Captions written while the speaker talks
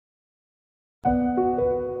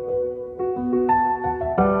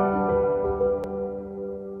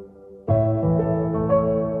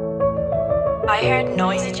I heard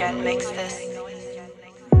Noisy Gen mix this.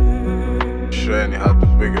 Shane, you had the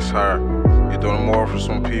biggest heart. You done more for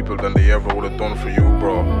some people than they ever would have done for you,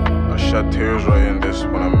 bro. I shed tears right in this.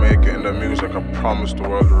 When I make it in the music, I promise the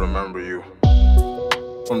world to remember you.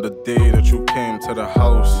 From the day that you came to the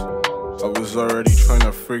house, I was already trying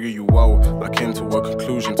to figure you out. I came to a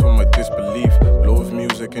conclusion to my disbelief. Love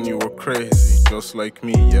music and you were crazy, just like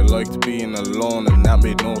me. You liked being alone and that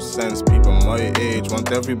made no sense. People my age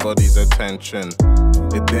want everybody's attention.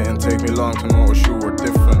 It didn't take me long to notice you were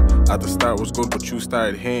different. At the start was good, but you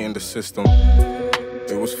started hating the system.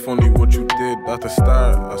 It was funny what you did at the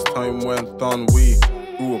start. As time went on, we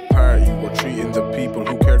grew apart. You were treating the people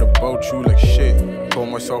who cared about you like shit. Told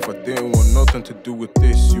myself I didn't want nothing to do with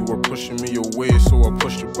this. You were pushing me away, so I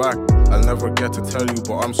pushed you back. I'll never get to tell you,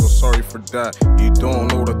 but I'm so sorry for that. You don't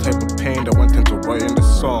know the type of pain that went into writing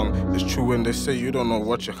this song. It's true when they say you don't know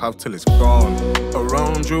what you have till it's gone.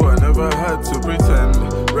 Around you I never had to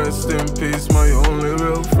pretend. Rest in peace, my only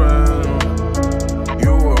real friend.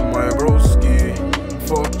 You were my broski.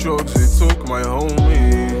 Fuck drugs, it took my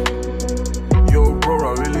homie. Yo bro,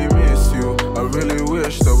 I really miss you. I really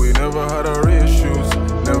wish that we never had our issues.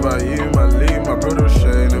 Nevaim, I leave my brother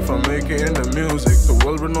Shane. If I make it in the music, the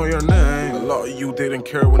world will know your name. A lot of you didn't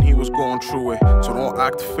care when he was going through it, so don't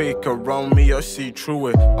act fake around me, I see through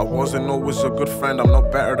it. I wasn't always a good friend, I'm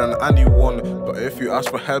not better than anyone, but if you ask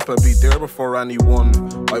for help, I'd be there before anyone.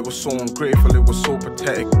 I was so ungrateful, it was so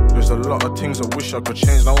pathetic. There's a lot of things I wish I could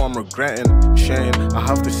change, now I'm regretting. Shane, I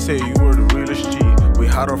have to say you were the realest G. We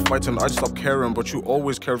had our fights and I'd stop caring, but you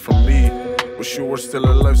always cared for me. Wish you were still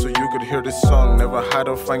alive so you could hear this song. Never had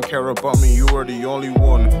a fan care about me, you were the only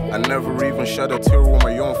one. I never even shed a tear when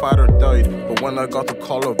my young father died. But when I got the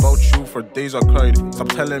call about you, for days I cried. Stop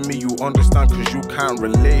telling me you understand, cause you can't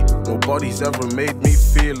relate. Nobody's ever made me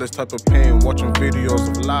feel this type of pain. Watching videos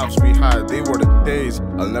of laughs we had, they were the days.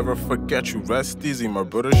 I'll never forget you, rest easy, my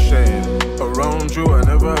brother Shane. Around you I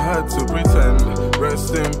never had to pretend.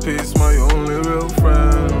 Rest in peace, my only real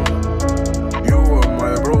friend. You were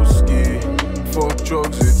my broski. Fuck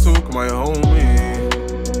drugs, it took my homie.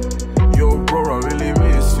 Yo bro, I really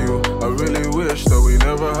miss you. I really wish that we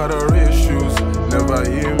never had our issues.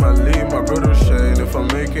 Nevaim, I leave my brother Shane. If I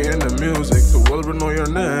make it in the music, the world will know your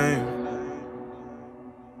name.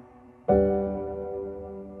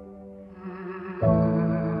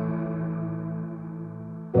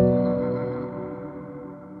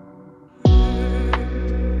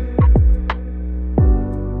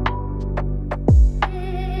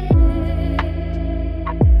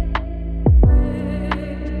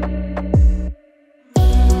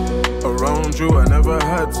 Around you I never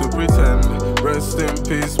had to pretend. Rest in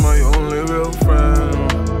peace, my only real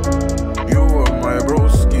friend. You were my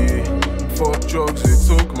broski. Fuck drugs, it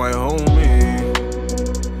took my homie.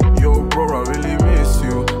 Yo bro, I really miss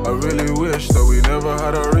you. I really wish that we never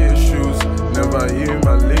had our issues. Nevaim,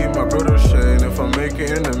 I leave my brother Shane. If I make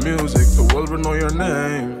it in the music, the world will know your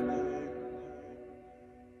name.